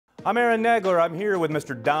I'm Aaron Nagler. I'm here with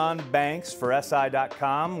Mr. Don Banks for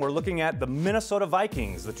SI.com. We're looking at the Minnesota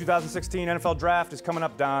Vikings. The 2016 NFL Draft is coming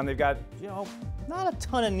up, Don. They've got, not a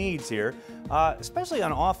ton of needs here, especially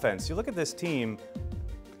on offense. You look at this team,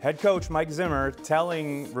 head coach Mike Zimmer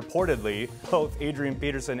telling, reportedly, both Adrian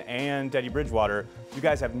Peterson and Teddy Bridgewater, you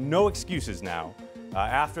guys have no excuses now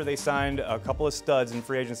after they signed a couple of studs in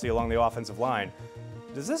free agency along the offensive line.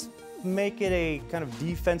 Does this make it a kind of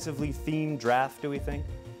defensively themed draft, do we think?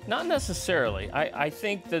 Not necessarily. I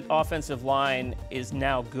think the offensive line is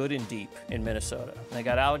now good and deep in Minnesota. They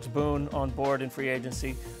got Alex Boone on board in free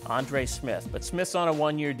agency, Andre Smith. But Smith's on a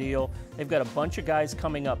one-year deal. They've got a bunch of guys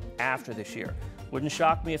coming up after this year. Wouldn't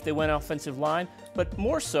shock me if they went offensive line, but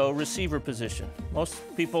more so receiver position. Most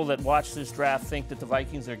people that watch this draft think that the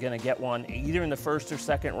Vikings are going to get one either in the first or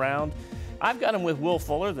second round. I've got him with Will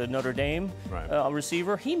Fuller, the Notre Dame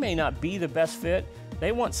receiver. He may not be the best fit.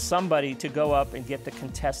 They want somebody to go up and get the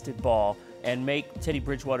contested ball and make Teddy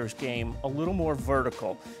Bridgewater's game a little more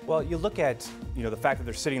vertical. Well, you look at, the fact that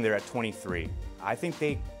they're sitting there at 23. I think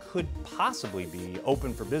they could possibly be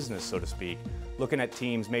open for business, so to speak, looking at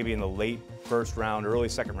teams maybe in the late first round, early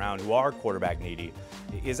second round who are quarterback needy.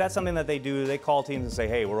 Is that something that they do? Do they call teams and say,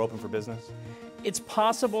 hey, we're open for business? It's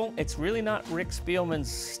possible. It's really not Rick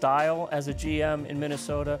Spielman's style as a GM in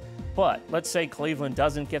Minnesota. But let's say Cleveland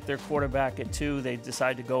doesn't get their quarterback at 2. They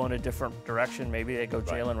decide to go in a different direction. Maybe they go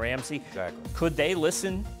Jalen Ramsey. Exactly. Could they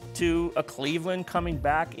listen to a Cleveland coming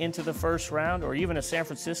back into the first round, or even a San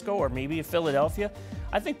Francisco, or maybe a Philadelphia?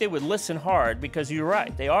 I think they would listen hard, because you're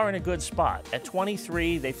right. They are in a good spot. At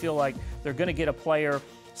 23, they feel like they're going to get a player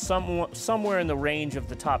somewhere in the range of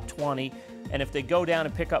the top 20. And if they go down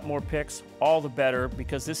and pick up more picks, all the better,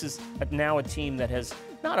 because this is now a team that has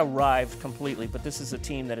not arrived completely, but this is a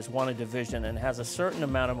team that has won a division and has a certain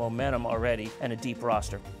amount of momentum already and a deep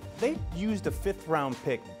roster. They used a 5th-round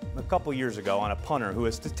pick a couple years ago on a punter who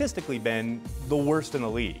has statistically been the worst in the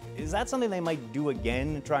league. Is that something they might do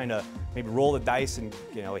again, trying to maybe roll the dice and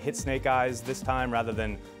hit snake eyes this time rather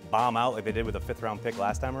than bomb out like they did with a 5th-round pick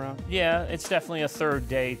last time around? Yeah, it's definitely a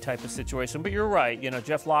third-day type of situation. But you're right.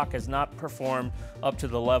 Jeff Locke has not performed up to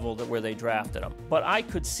the level where they drafted him. But I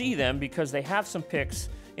could see them, because they have some picks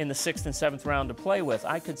in the 6th and 7th round to play with.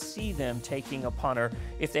 I could see them taking a punter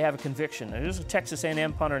if they have a conviction. And there's a Texas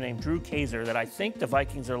A&M punter named Drew Kaiser that I think the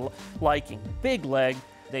Vikings are liking. Big leg.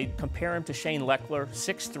 They compare him to Shane Lechler,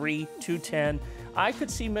 6'3", 210. I could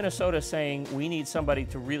see Minnesota saying, we need somebody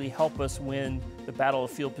to really help us win the battle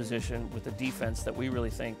of field position with a defense that we really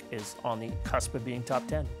think is on the cusp of being top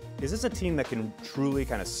 10. Is this a team that can truly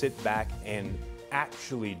kind of sit back and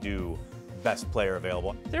actually do best player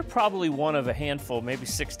available? They're probably one of a handful, maybe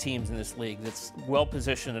 6 teams in this league that's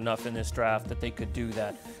well-positioned enough in this draft that they could do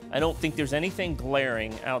that. I don't think there's anything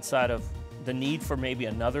glaring outside of the need for maybe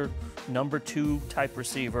another number 2 type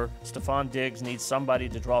receiver. Stephon Diggs needs somebody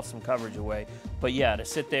to draw some coverage away. But yeah, to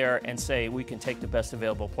sit there and say we can take the best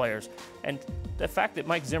available players. And the fact that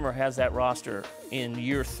Mike Zimmer has that roster in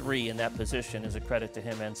year 3 in that position is a credit to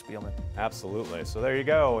him and Spielman. Absolutely. So there you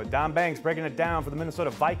go. Don Banks breaking it down for the Minnesota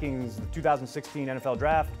Vikings, the 2016 NFL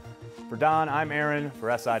Draft. For Don, I'm Aaron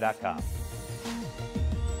for SI.com.